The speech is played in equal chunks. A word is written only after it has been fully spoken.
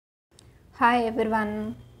Hi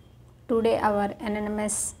everyone. Today our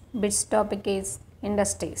Nmms bits topic is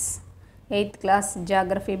industries. 8th class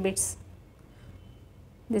geography bits.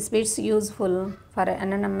 This bits useful for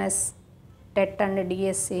Nmms, TET and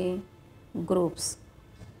DSC groups.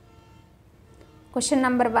 Question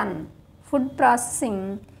number 1. Food processing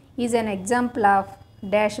is an example of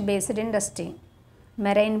dash based industry.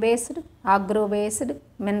 Marine based, agro based,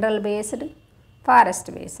 mineral based,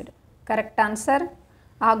 forest based. Correct answer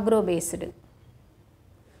agro based.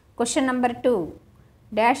 Question number 2.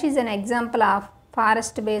 Dash is an example of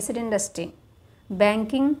forest based industry.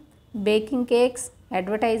 Banking, baking cakes,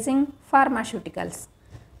 advertising, pharmaceuticals.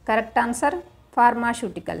 Correct answer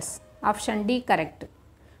pharmaceuticals. Option D correct.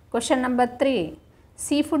 Question number 3.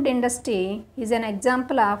 Seafood industry is an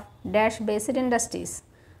example of dash based industries.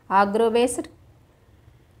 Agro based,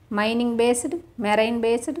 mining based, marine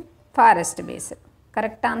based, forest based.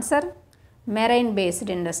 Correct answer marine based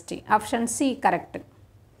industry. Option C correct.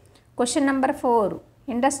 Question number 4.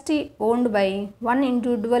 Industry owned by one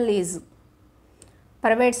individual is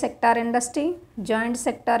private sector industry, joint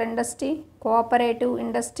sector industry, cooperative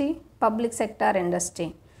industry, public sector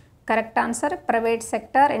industry. Correct answer private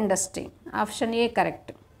sector industry. Option A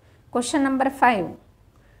correct. Question number 5.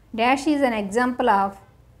 Dash is an example of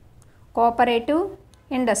cooperative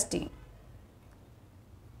industry.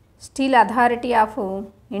 Steel Authority of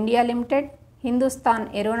India Limited, Hindustan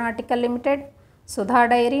Aeronautical Limited, Sudha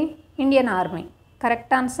Dairy, Indian Army.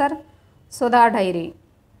 Correct answer Sudha Dairy.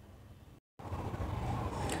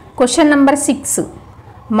 Question number 6.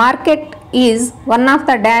 Market is one of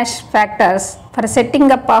the dash factors for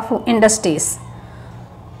setting up of industries.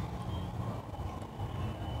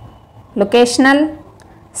 Locational,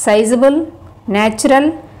 sizable,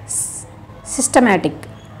 natural, systematic.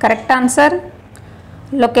 Correct answer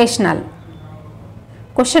locational.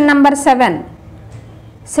 Question number 7.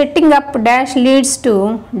 Setting up dash leads to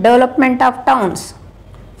development of towns,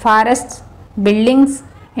 forests, buildings,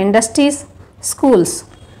 industries, schools.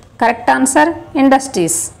 Correct answer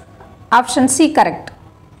industries. Option C correct.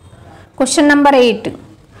 Question number 8.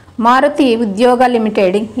 Maruti Udyoga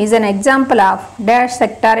Limited is an example of dash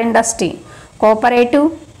sector industry.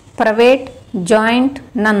 Cooperative, private, joint,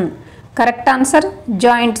 none. Correct answer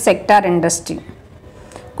joint sector industry.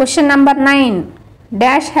 Question number 9.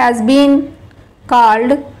 Dash has been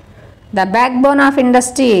called the backbone of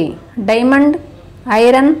industry. Diamond,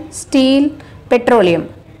 iron, steel, petroleum.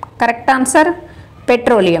 Correct answer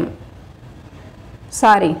petroleum.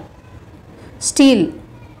 Sorry, steel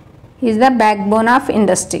is the backbone of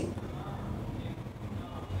industry.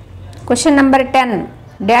 Question number 10.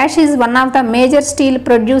 Dash is one of the major steel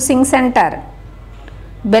producing center.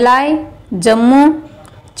 Belai, Jammu,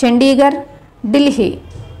 Chandigarh, Delhi.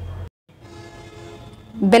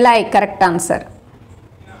 Belai correct answer.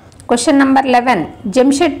 Question number 11.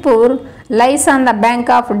 Jamshedpur lies on the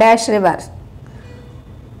bank of dash river.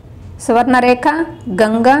 Suvarnarekha,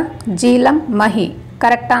 Ganga, Jhelum, Mahi.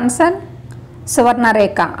 Correct answer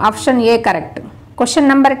Suvarnarekha. Option A correct. Question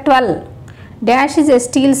number 12. Dash is a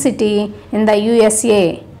steel city in the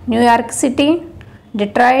USA. New York City,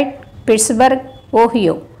 Detroit, Pittsburgh,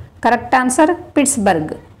 Ohio. Correct answer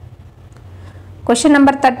Pittsburgh. Question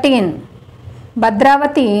number 13.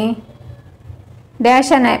 Bhadravati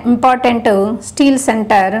dash an important steel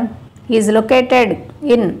center is located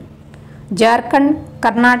in Jharkhand,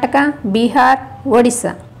 Karnataka, Bihar,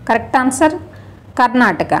 Odisha. Correct answer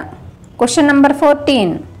Karnataka. Question number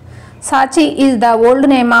 14. Sachi is the old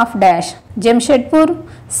name of dash. Jamshedpur,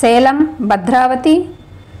 Salem, Bhadravati,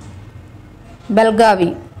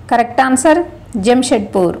 Belgavi. Correct answer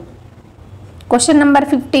Jamshedpur. Question number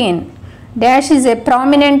 15. Dash is a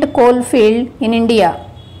prominent coal field in India.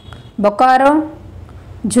 Bokaro,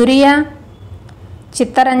 Jhuria,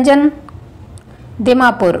 Chittaranjan,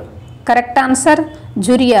 Dimapur. Correct answer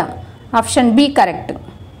Jhuria. Option B correct.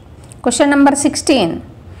 Question number 16.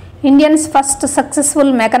 India's first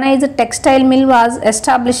successful mechanized textile mill was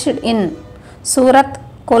established in Surat,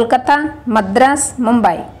 Kolkata, Madras,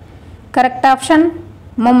 Mumbai. Correct option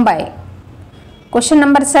Mumbai. Question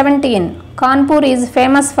number 17. Kanpur is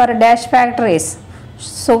famous for dash factories.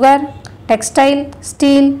 Sugar, textile,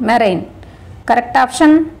 steel, marine. Correct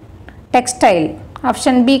option textile.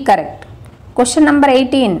 Option B correct. Question number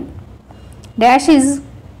 18. Dash is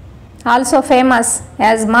also famous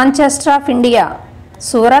as Manchester of India.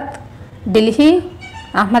 Surat, Delhi,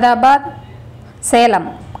 Ahmedabad, Salem.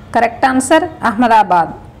 Correct answer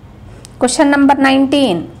Ahmedabad. Question number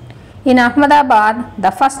 19. In Ahmedabad, the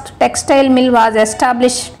first textile mill was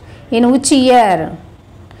established in which year?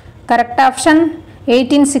 Correct option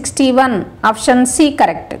 1861. Option C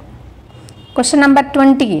correct. Question number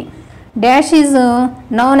 20. Dash is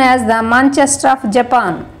known as the Manchester of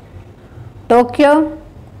Japan. Tokyo,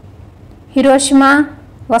 Hiroshima,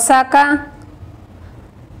 Osaka,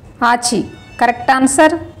 Aichi. Correct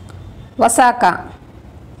answer, Osaka.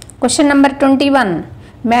 Question number 21.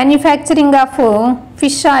 Manufacturing of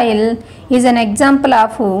fish oil is an example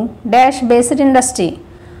of dash based industry.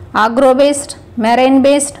 Agro based, marine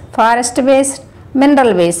based, forest based,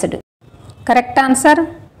 mineral based. Correct answer,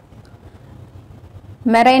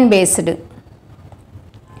 marine based.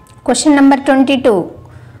 Question number 22.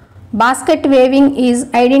 Basket weaving is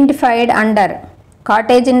identified under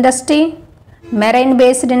cottage industry, marine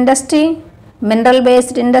based industry, mineral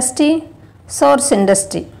based industry, source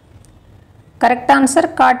industry. Correct answer,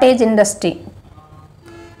 cottage industry.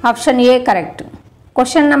 Option A correct.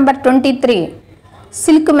 Question number 23.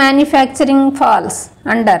 Silk manufacturing falls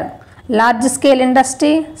under large scale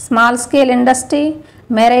industry, small scale industry,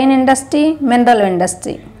 marine industry, mineral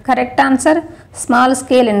industry. Correct answer, small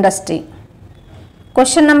scale industry.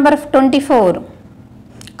 Question number 24.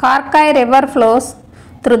 Karkai river flows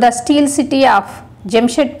through the steel city of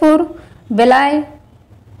Jamshedpur, Bhilai,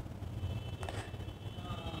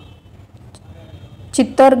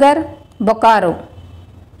 Chittorgarh, Bokaro.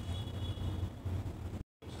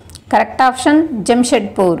 Correct option,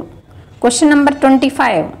 Jamshedpur. Question number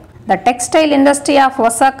 25. The textile industry of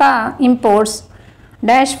Osaka imports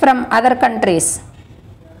dash from other countries.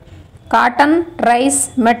 Cotton,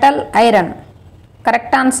 rice, metal, iron.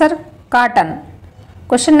 Correct answer, cotton.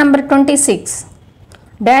 Question number 26.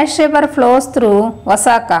 Dash river flows through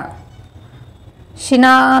Osaka.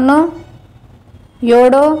 Shinano,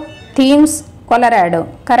 Yodo, Thames, Colorado.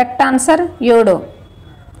 Correct answer, Yodo.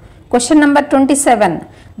 Question number 27.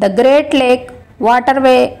 The Great Lake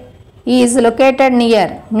waterway is located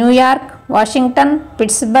near New York, Washington,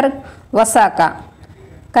 Pittsburgh, Osaka.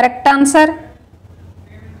 Correct answer,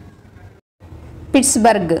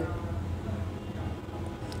 Pittsburgh.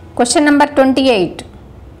 Question number 28.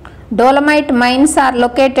 Dolomite mines are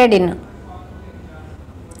located in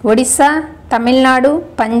Odisha, Tamil Nadu,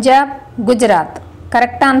 Punjab, Gujarat.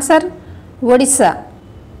 Correct answer, Odisha.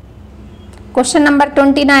 Question number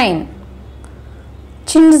 29.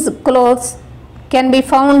 Chin's clothes can be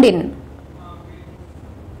found in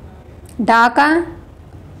Dhaka,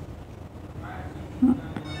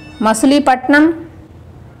 Masulipattnam,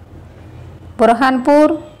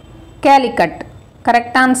 Burhanpur, Calicut.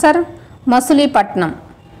 Correct answer, Masulipattnam.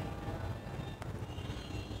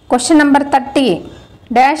 Question number 30.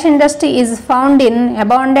 Dash industry is found in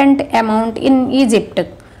abundant amount in Egypt.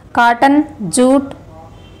 Cotton, jute,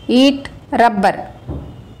 wheat, rubber.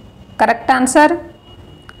 Correct answer,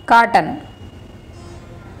 cotton.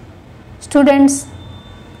 Students,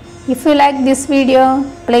 if you like this video,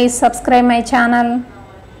 please subscribe my channel.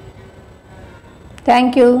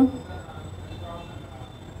 Thank you.